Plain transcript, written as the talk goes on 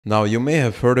Now, you may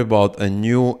have heard about a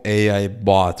new AI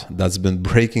bot that's been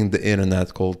breaking the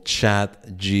internet called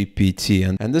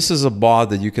ChatGPT. And this is a bot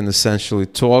that you can essentially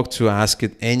talk to, ask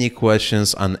it any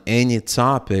questions on any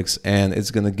topics, and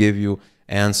it's going to give you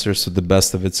answers to the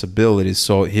best of its abilities.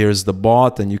 So here's the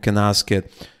bot, and you can ask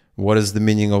it, what is the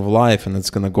meaning of life? And it's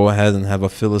going to go ahead and have a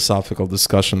philosophical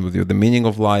discussion with you. The meaning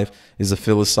of life is a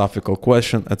philosophical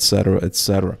question, etc.,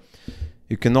 etc.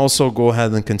 You can also go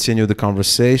ahead and continue the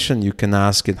conversation. You can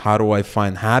ask it, how do I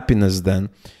find happiness then?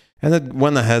 And it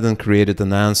went ahead and created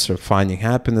an answer. Finding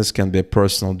happiness can be a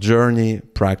personal journey.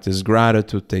 Practice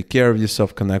gratitude, take care of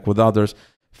yourself, connect with others,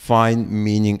 find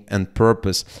meaning and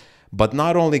purpose. But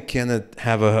not only can it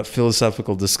have a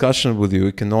philosophical discussion with you,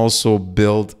 it can also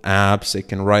build apps, it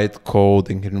can write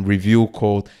code, it can review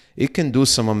code, it can do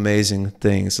some amazing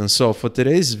things. And so for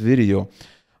today's video,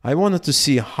 I wanted to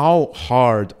see how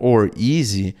hard or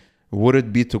easy would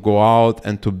it be to go out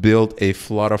and to build a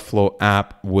FlutterFlow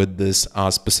app with this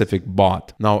specific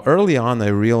bot. Now, early on, I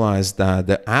realized that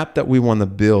the app that we want to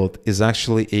build is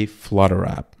actually a Flutter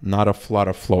app, not a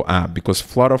FlutterFlow app, because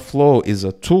FlutterFlow is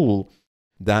a tool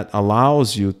that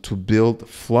allows you to build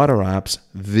Flutter apps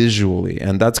visually.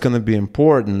 And that's going to be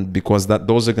important because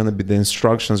those are going to be the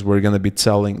instructions we're going to be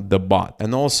telling the bot.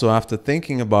 And also, after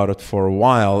thinking about it for a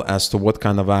while as to what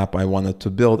kind of app I wanted to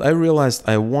build, I realized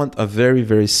I want a very,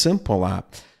 very simple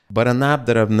app, but an app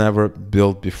that I've never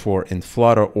built before in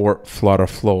Flutter or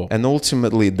FlutterFlow. And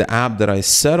ultimately, the app that I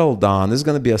settled on is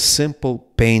going to be a simple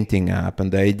painting app.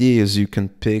 And the idea is you can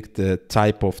pick the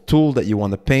type of tool that you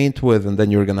want to paint with, and then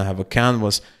you're going to have a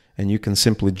canvas, and you can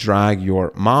simply drag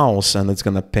your mouse, and it's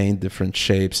going to paint different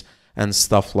shapes and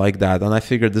stuff like that. And I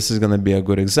figured this is going to be a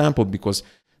good example because,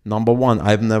 number one,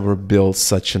 I've never built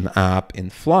such an app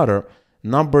in Flutter.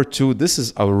 Number two, this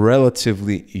is a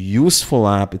relatively useful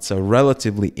app. It's a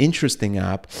relatively interesting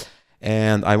app.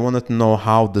 And I wanted to know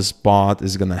how this bot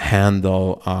is going to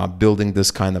handle building this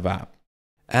kind of app.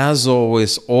 As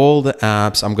always, all the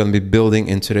apps I'm going to be building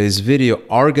in today's video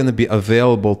are going to be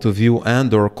available to view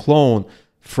and or clone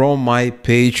from my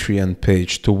Patreon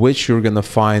page, to which you're going to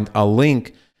find a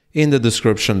link in the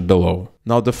description below.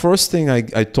 Now, the first thing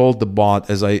I told the bot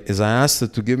is I asked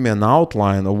it to give me an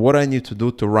outline of what I need to do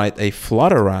to write a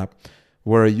Flutter app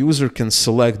where a user can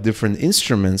select different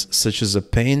instruments such as a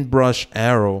paintbrush,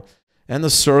 arrow, and a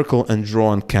circle and draw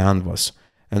on canvas.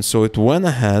 And so it went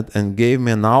ahead and gave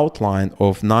me an outline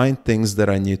of 9 things that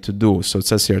I need to do. So it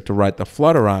says here to write a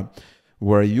Flutter app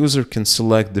where a user can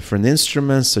select different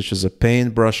instruments such as a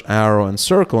paintbrush, arrow, and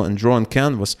circle and draw on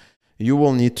canvas. You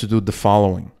will need to do the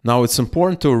following. Now, it's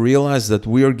important to realize that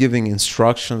we are giving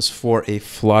instructions for a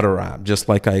Flutter app, just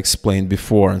like I explained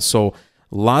before. And so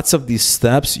lots of these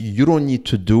steps you don't need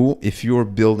to do if you're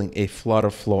building a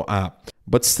FlutterFlow app.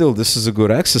 But still, this is a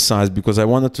good exercise because I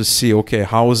wanted to see, okay,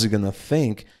 how is it going to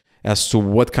think as to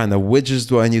what kind of widgets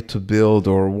do I need to build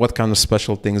or what kind of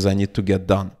special things I need to get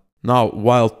done. Now,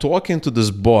 while talking to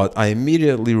this bot, I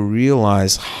immediately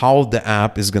realized how the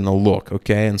app is going to look,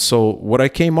 okay? And so what I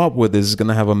came up with is going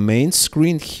to have a main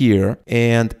screen here,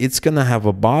 and it's going to have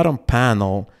a bottom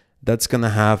panel that's going to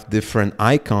have different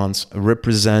icons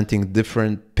representing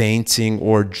different painting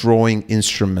or drawing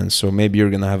instruments. So maybe you're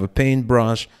going to have a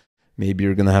paintbrush, maybe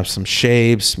you're going to have some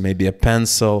shapes, maybe a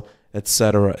pencil,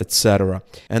 etc., etc.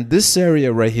 And this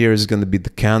area right here is going to be the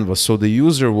canvas. So the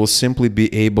user will simply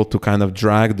be able to kind of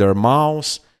drag their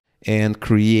mouse and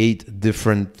create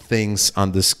different things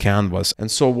on this canvas. And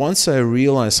so once I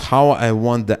realized how I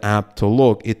want the app to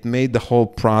look, it made the whole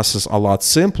process a lot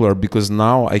simpler because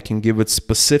now I can give it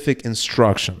specific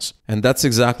instructions. And that's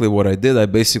exactly what I did. I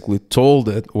basically told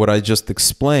it what I just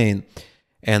explained,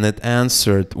 and it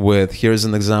answered with, here's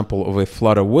an example of a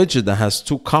Flutter widget that has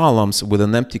 2 columns with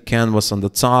an empty canvas on the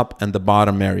top and the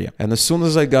bottom area. And as soon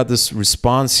as I got this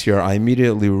response here, I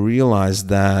immediately realized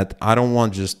that I don't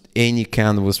want just any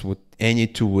canvas with any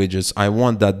 2 widgets. I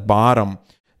want that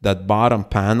bottom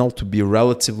panel to be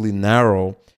relatively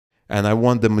narrow, and I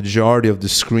want the majority of the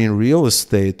screen real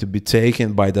estate to be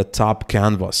taken by the top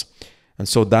canvas. And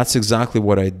so that's exactly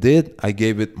what I did. I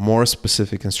gave it more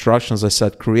specific instructions. I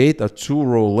said, create a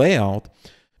 2-row layout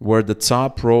where the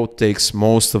top row takes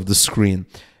most of the screen.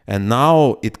 And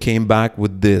now it came back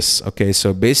with this. Okay,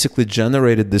 so basically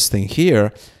generated this thing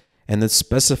here, and it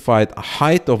specified a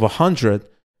height of 100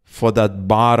 for that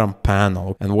bottom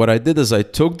panel. And what I did is I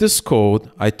took this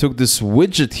code, I took this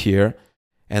widget here,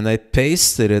 and I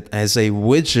pasted it as a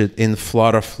widget in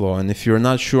FlutterFlow. And if you're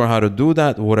not sure how to do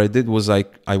that, what I did was I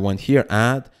went here,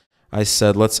 add, I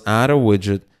said, let's add a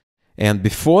widget. And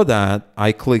before that,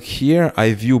 I click here,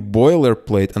 I view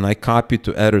boilerplate, and I copy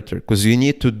to editor because you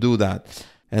need to do that.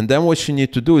 And then what you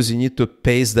need to do is you need to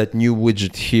paste that new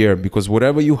widget here, because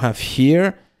whatever you have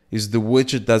here is the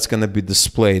widget that's going to be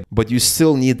displayed. But you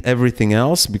still need everything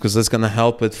else because that's going to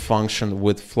help it function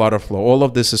with FlutterFlow. All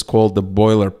of this is called the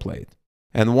boilerplate.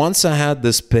 And once I had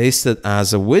this pasted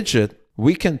as a widget,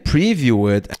 we can preview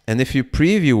it. And if you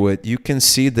preview it, you can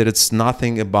see that it's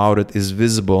nothing about it is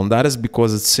visible. And that is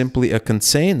because it's simply a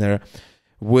container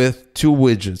with two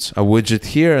widgets, a widget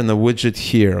here and a widget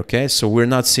here, okay? So we're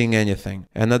not seeing anything.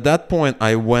 And at that point,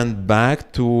 I went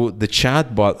back to the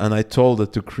chatbot and I told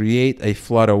it to create a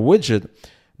Flutter widget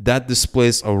that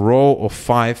displays a row of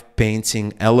 5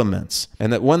 painting elements.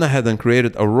 And it went ahead and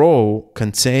created a row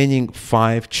containing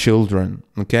 5 children,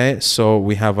 okay? So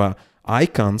we have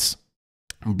icons,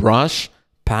 brush,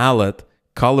 palette,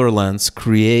 color lens,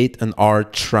 create, and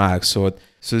art track. So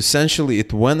essentially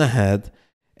it went ahead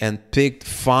and picked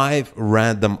 5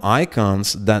 random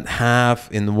icons that have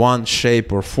in one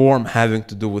shape or form having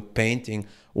to do with painting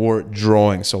or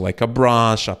drawing. So like a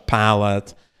brush, a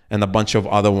palette, and a bunch of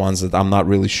other ones that I'm not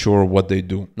really sure what they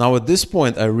do. Now at this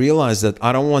point, I realized that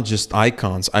I don't want just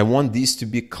icons. I want these to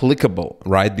be clickable,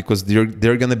 right? Because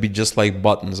they're gonna be just like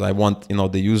buttons. I want, you know,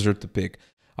 the user to pick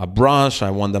a brush.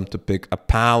 I want them to pick a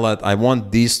palette. I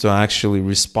want these to actually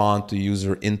respond to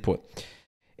user input.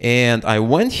 And I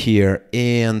went here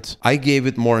and I gave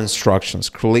it more instructions.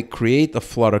 Create a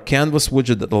Flutter canvas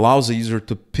widget that allows the user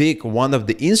to pick one of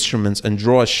the instruments and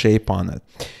draw a shape on it.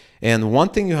 And one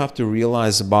thing you have to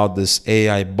realize about this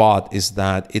AI bot is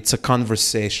that it's a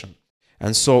conversation.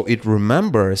 And so it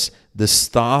remembers the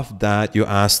stuff that you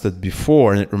asked it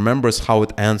before, and it remembers how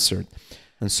it answered.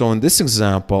 And so in this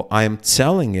example, I am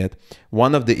telling it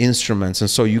one of the instruments. And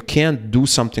so you can't do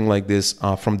something like this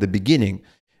from the beginning,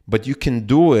 but you can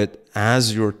do it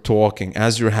as you're talking,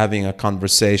 as you're having a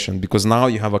conversation, because now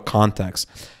you have a context.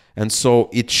 And so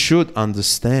it should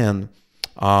understand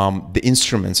the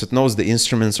instruments. It knows the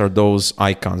instruments are those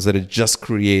icons that it just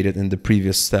created in the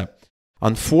previous step.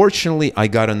 Unfortunately, I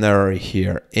got an error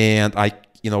here. And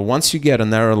once you get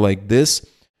an error like this,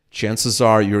 chances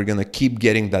are you're going to keep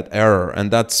getting that error. And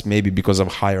that's maybe because of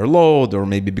higher load or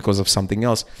maybe because of something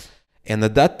else. And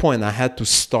at that point, I had to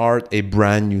start a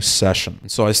brand new session.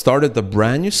 So I started a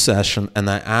brand new session and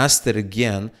I asked it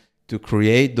again to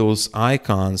create those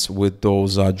icons with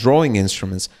those drawing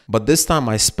instruments. But this time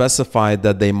I specified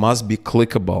that they must be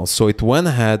clickable. So it went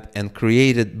ahead and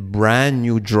created brand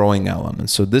new drawing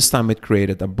elements. So this time it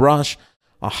created a brush,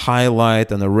 a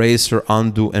highlight, an eraser,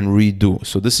 undo, and redo.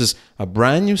 So this is a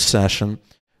brand new session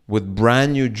with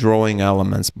brand new drawing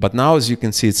elements. But now, as you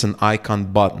can see, it's an icon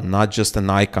button, not just an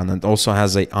icon. It also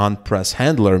has a on-press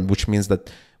handler, which means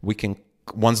that we can,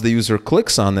 once the user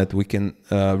clicks on it, we can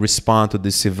respond to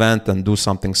this event and do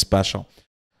something special.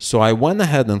 So I went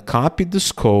ahead and copied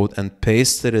this code and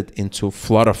pasted it into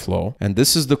FlutterFlow. And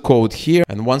this is the code here.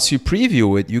 And once you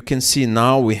preview it, you can see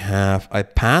now we have a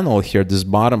panel here, this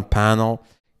bottom panel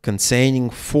containing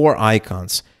 4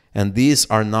 icons. And these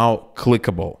are now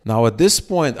clickable. Now at this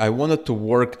point, I wanted to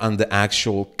work on the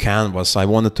actual canvas. I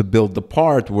wanted to build the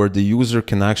part where the user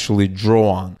can actually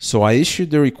draw on. So I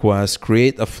issued the request,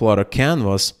 create a Flutter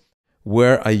canvas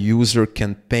where a user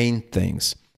can paint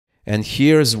things. And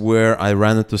here's where I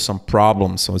ran into some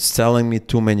problems. So it's telling me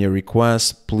too many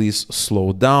requests, please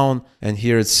slow down. And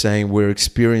here it's saying we're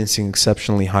experiencing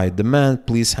exceptionally high demand.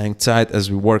 Please hang tight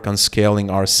as we work on scaling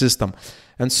our system.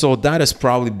 And so that is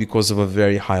probably because of a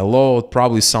very high load,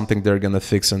 probably something they're going to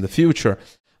fix in the future.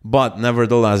 But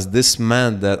nevertheless, this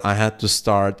meant that I had to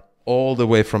start all the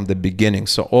way from the beginning.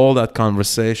 So all that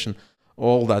conversation,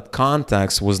 all that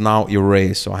context was now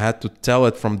erased. So I had to tell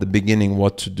it from the beginning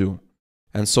what to do.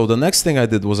 And so the next thing I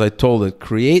did was I told it,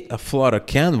 create a Flutter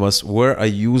canvas where a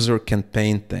user can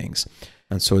paint things.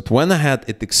 And so it went ahead,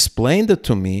 it explained it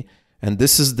to me, and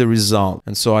this is the result.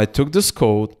 And so I took this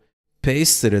code,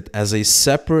 pasted it as a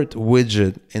separate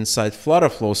widget inside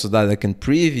FlutterFlow so that I can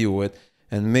preview it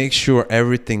and make sure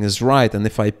everything is right. And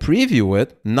if I preview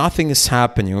it, nothing is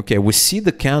happening. Okay, we see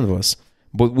the canvas,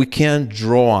 but we can't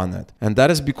draw on it. And that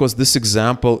is because this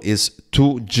example is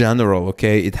too general,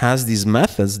 okay? It has these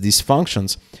methods, these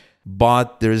functions,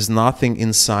 but there is nothing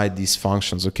inside these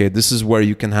functions, okay? This is where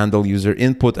you can handle user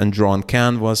input and draw on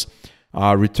canvas,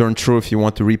 return true if you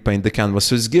want to repaint the canvas.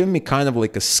 So it's giving me kind of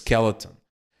like a skeleton.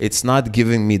 It's not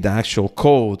giving me the actual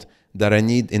code that I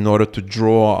need in order to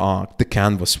draw the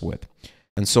canvas with.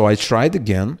 And so I tried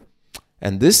again,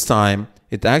 and this time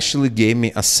it actually gave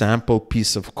me a sample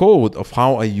piece of code of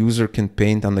how a user can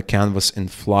paint on the canvas in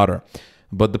Flutter.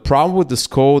 But the problem with this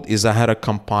code is I had a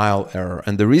compile error.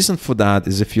 And the reason for that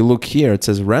is if you look here, it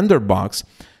says render box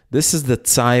This is the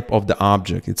type of the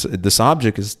object. This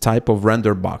object is type of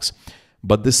render box.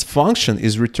 But this function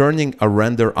is returning a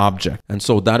render object. And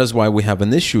so that is why we have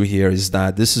an issue here, is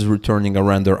that this is returning a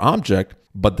render object,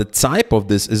 but the type of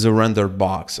this is a render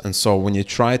box. And so when you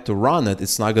try to run it,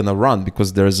 it's not going to run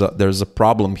because there's a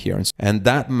problem here. And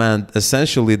that meant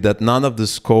essentially that none of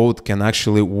this code can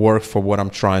actually work for what I'm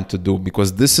trying to do,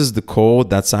 because this is the code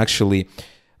that's actually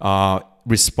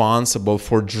responsible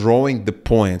for drawing the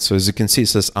point. So as you can see, it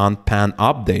says on pan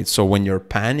update. So when you're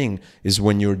panning is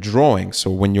when you're drawing.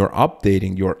 So when you're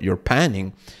updating your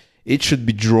panning, it should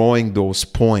be drawing those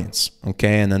points.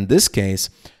 Okay. And in this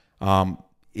case,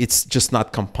 it's just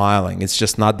not compiling. It's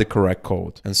just not the correct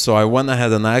code. And so I went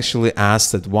ahead and actually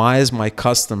asked it, why is my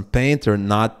custom painter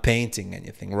not painting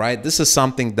anything, right? This is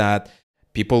something that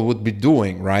people would be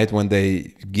doing, right? When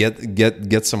they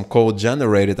get some code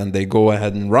generated and they go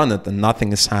ahead and run it and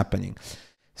nothing is happening.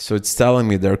 So it's telling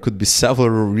me there could be several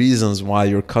reasons why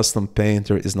your custom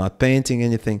painter is not painting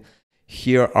anything.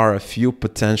 Here are a few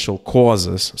potential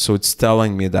causes. So it's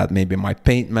telling me that maybe my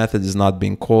paint method is not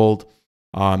being called.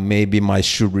 Maybe my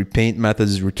should repaint method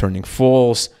is returning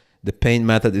false. The paint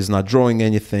method is not drawing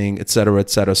anything, etc.,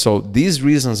 etc. So these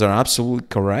reasons are absolutely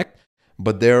correct,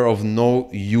 but they're of no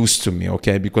use to me,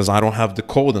 okay? Because I don't have the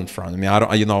code in front of me. I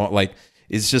don't, you know, like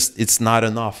it's not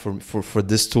enough for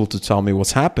this tool to tell me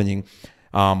what's happening.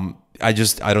 I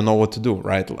don't know what to do,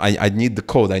 right? I need the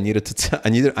code. I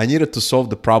needed to solve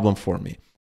the problem for me.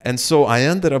 And so I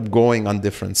ended up going on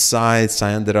different sites.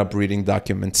 I ended up reading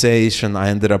documentation. I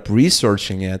ended up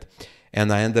researching it,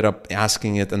 and I ended up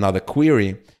asking it another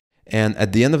query. And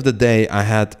at the end of the day, I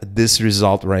had this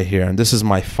result right here. And this is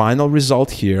my final result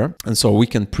here. And so we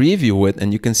can preview it,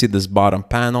 and you can see this bottom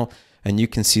panel, and you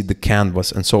can see the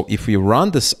canvas. And so if we run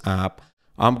this app,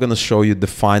 I'm going to show you the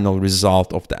final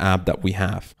result of the app that we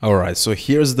have. All right, so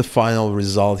here's the final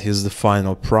result. Here's the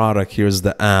final product. Here's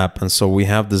the app. And so we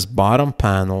have this bottom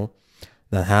panel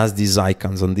that has these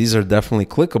icons, and these are definitely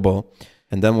clickable.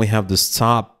 And then we have this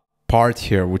top part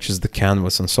here, which is the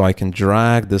canvas. And so I can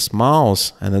drag this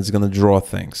mouse and it's going to draw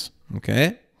things.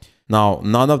 Okay. Now,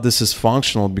 none of this is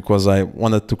functional because I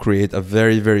wanted to create a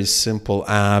very, very simple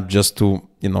app just to,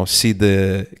 see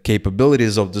the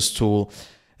capabilities of this tool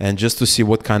and just to see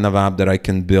what kind of app that I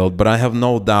can build. But I have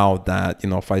no doubt that,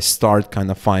 if I start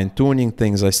kind of fine tuning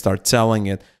things, I start telling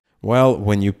it, well,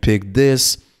 when you pick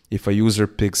this, if a user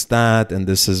picks that, and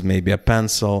this is maybe a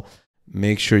pencil,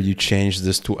 make sure you change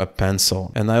this to a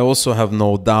pencil. And I also have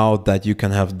no doubt that you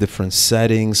can have different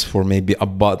settings for maybe a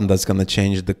button that's going to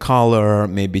change the color,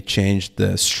 maybe change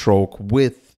the stroke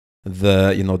width,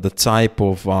 the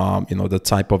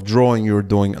type of drawing you're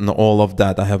doing, and all of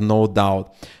that. I have no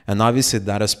doubt. And obviously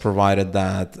that is provided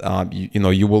that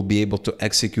you will be able to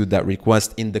execute that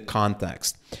request in the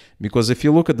context. Because if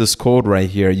you look at this code right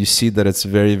here, you see that it's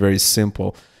very, very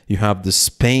simple. You have this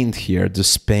paint here,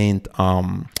 this paint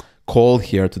call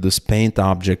here to this paint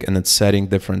object, and it's setting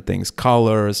different things: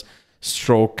 colors,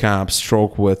 stroke cap,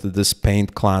 stroke width, this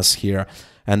paint class here.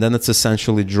 And then it's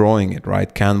essentially drawing it,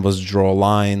 right? Canvas draw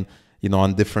line,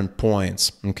 on different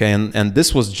points. Okay, and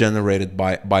this was generated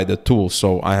by the tool.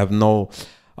 So I have no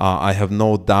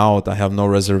doubt, I have no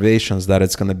reservations that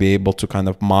it's going to be able to kind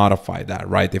of modify that,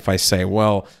 right? If I say,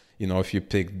 well, if you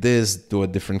pick this, do a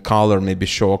different color, maybe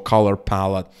show a color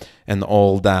palette and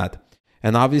all that.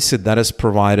 And obviously that is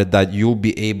provided that you'll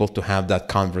be able to have that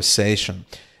conversation.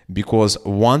 Because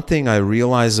one thing I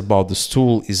realize about this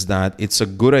tool is that it's a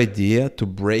good idea to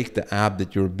break the app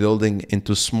that you're building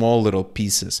into small little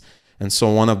pieces. And so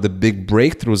one of the big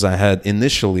breakthroughs I had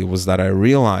initially was that I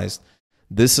realized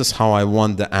this is how I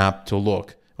want the app to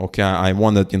look. Okay, I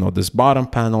wanted, this bottom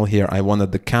panel here, I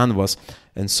wanted the canvas.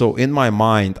 And so in my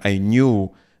mind, I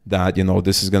knew that,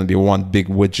 this is going to be one big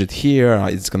widget here,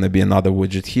 it's going to be another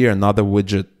widget here, another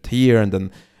widget here, and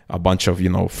then a bunch of,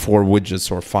 4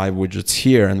 widgets or 5 widgets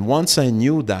here. And once I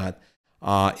knew that,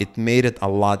 it made it a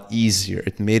lot easier.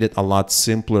 It made it a lot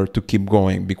simpler to keep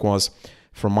going, because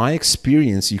from my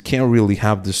experience, you can't really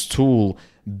have this tool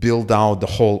build out the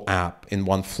whole app in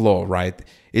one flow, right?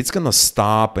 It's going to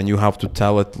stop and you have to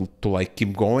tell it to like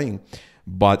keep going,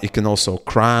 but it can also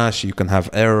crash. You can have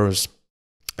errors.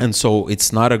 And so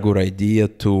it's not a good idea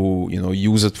to,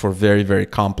 use it for very, very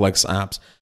complex apps.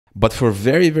 But for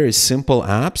very, very simple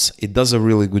apps, it does a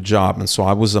really good job. And so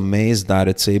I was amazed that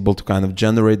it's able to kind of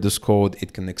generate this code.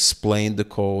 It can explain the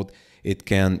code. It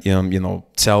can,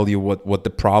 tell you what the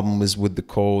problem is with the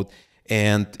code.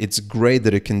 And it's great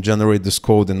that it can generate this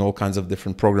code in all kinds of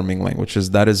different programming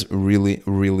languages. That is really,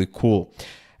 really cool.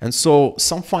 And so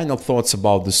some final thoughts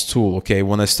about this tool, okay,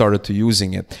 when I started to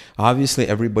using it. Obviously,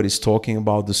 everybody's talking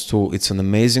about this tool. It's an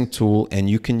amazing tool, and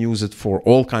you can use it for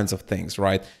all kinds of things,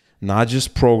 right? Not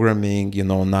just programming,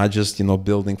 not just,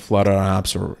 building Flutter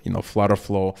apps or,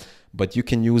 FlutterFlow, but you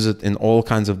can use it in all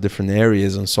kinds of different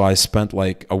areas. And so I spent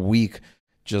like a week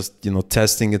just,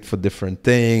 testing it for different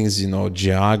things,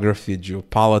 geography,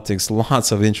 geopolitics,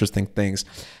 lots of interesting things.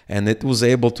 And it was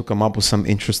able to come up with some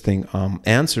interesting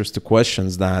answers to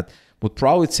questions that would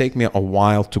probably take me a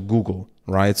while to Google,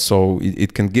 right? So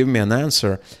it can give me an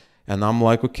answer, and I'm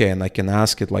like, okay, and I can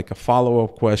ask it like a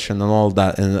follow-up question and all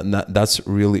that, and that's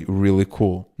really, really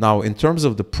cool. Now, in terms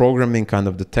of the programming, kind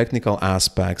of the technical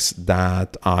aspects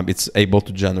that it's able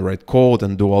to generate code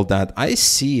and do all that, I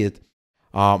see it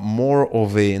more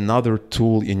of another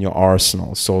tool in your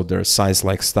arsenal. So there's sites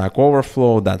like Stack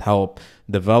Overflow that help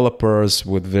developers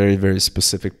with very, very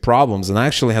specific problems. And I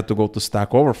actually had to go to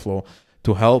Stack Overflow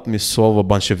to help me solve a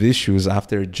bunch of issues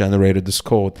after it generated this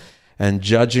code. And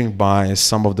judging by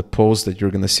some of the posts that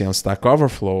you're going to see on Stack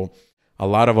Overflow, a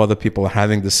lot of other people are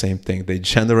having the same thing. They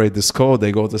generate this code,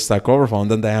 they go to Stack Overflow,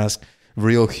 and then they ask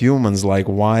real humans, like,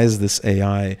 why is this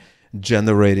AI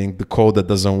generating the code that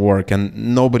doesn't work?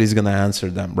 And nobody's going to answer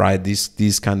them, right?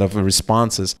 These kind of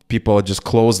responses, people just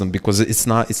close them because it's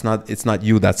not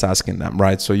you that's asking them,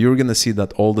 right? So you're going to see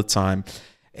that all the time.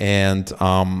 And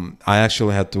I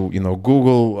actually had to,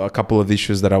 Google a couple of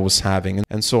issues that I was having.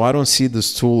 And so I don't see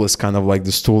this tool as kind of like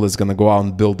this tool that's going to go out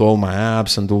and build all my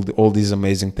apps and do all these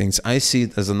amazing things. I see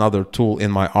it as another tool in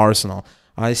my arsenal.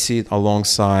 I see it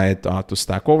alongside to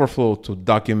Stack Overflow, to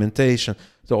documentation,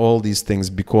 to all these things,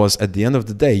 because at the end of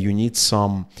the day, you need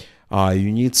some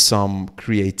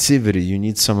creativity, you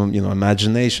need some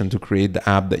imagination to create the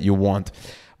app that you want.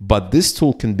 But this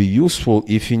tool can be useful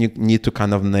if you need to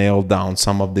kind of nail down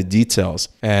some of the details.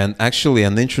 And actually,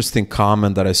 an interesting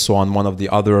comment that I saw on one of the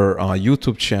other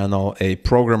YouTube channel, a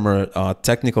programmer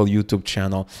technical YouTube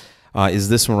channel, is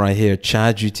this one right here.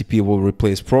 ChatGPT will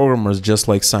replace programmers just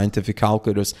like scientific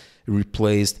calculators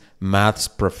replaced maths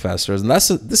professors. And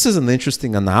this is an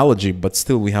interesting analogy, but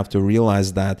still we have to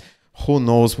realize that who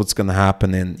knows what's going to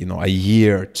happen in a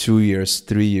year, 2 years,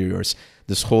 3 years.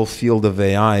 This whole field of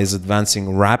AI is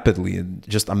advancing rapidly, and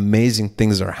just amazing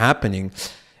things are happening.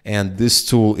 And this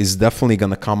tool is definitely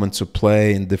going to come into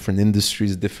play in different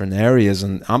industries, different areas.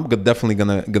 And I'm definitely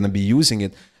gonna be using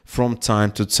it from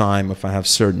time to time if I have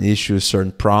certain issues,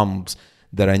 certain problems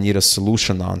that I need a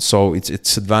solution on. So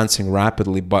it's advancing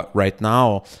rapidly. But right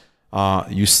now,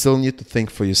 you still need to think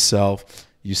for yourself.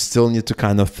 You still need to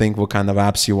kind of think what kind of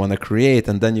apps you want to create.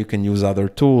 And then you can use other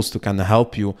tools to kind of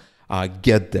help you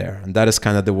get there. And that is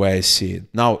kind of the way I see it.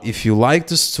 Now, if you like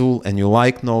this tool and you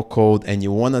like NoCode and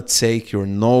you want to take your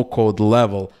NoCode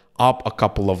level up a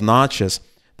couple of notches,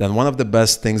 then one of the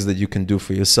best things that you can do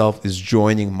for yourself is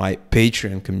joining my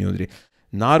Patreon community.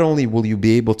 Not only will you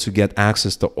be able to get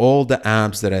access to all the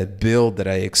apps that I build, that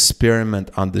I experiment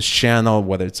on this channel,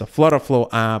 whether it's a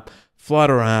FlutterFlow app,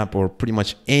 Flutter app, or pretty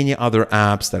much any other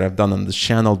apps that I've done on this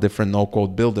channel, different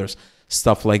no-code builders,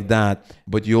 stuff like that.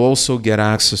 But you also get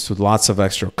access to lots of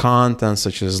extra content,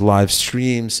 such as live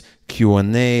streams,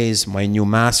 Q&As, my new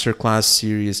masterclass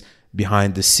series,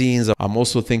 behind the scenes. I'm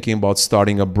also thinking about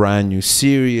starting a brand new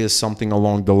series, something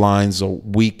along the lines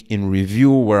of Week in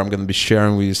Review, where I'm going to be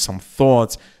sharing with you some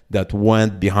thoughts that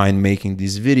went behind making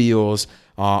these videos.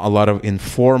 A lot of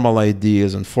informal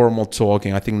ideas and formal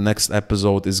talking. I think next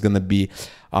episode is going to be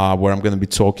where I'm going to be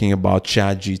talking about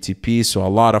ChatGPT. So a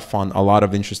lot of fun, a lot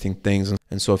of interesting things.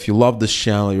 And so if you love this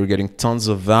channel, you're getting tons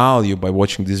of value by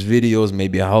watching these videos.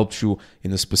 Maybe I helped you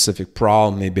in a specific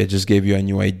problem. Maybe I just gave you a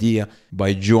new idea.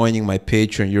 By joining my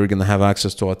Patreon, you're going to have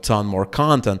access to a ton more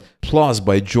content. Plus,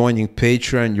 by joining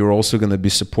Patreon, you're also going to be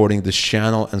supporting this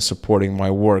channel and supporting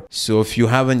my work. So if you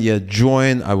haven't yet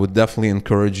joined, I would definitely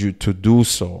encourage you to do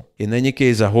so. In any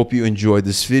case, I hope you enjoyed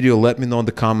this video. Let me know in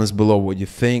the comments below what you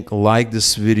think. Like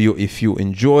this video if you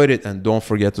enjoyed it, and don't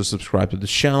forget to subscribe to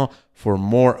this channel for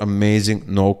more amazing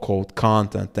no-code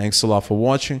content. Thanks a lot for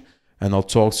watching, and I'll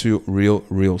talk to you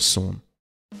real soon.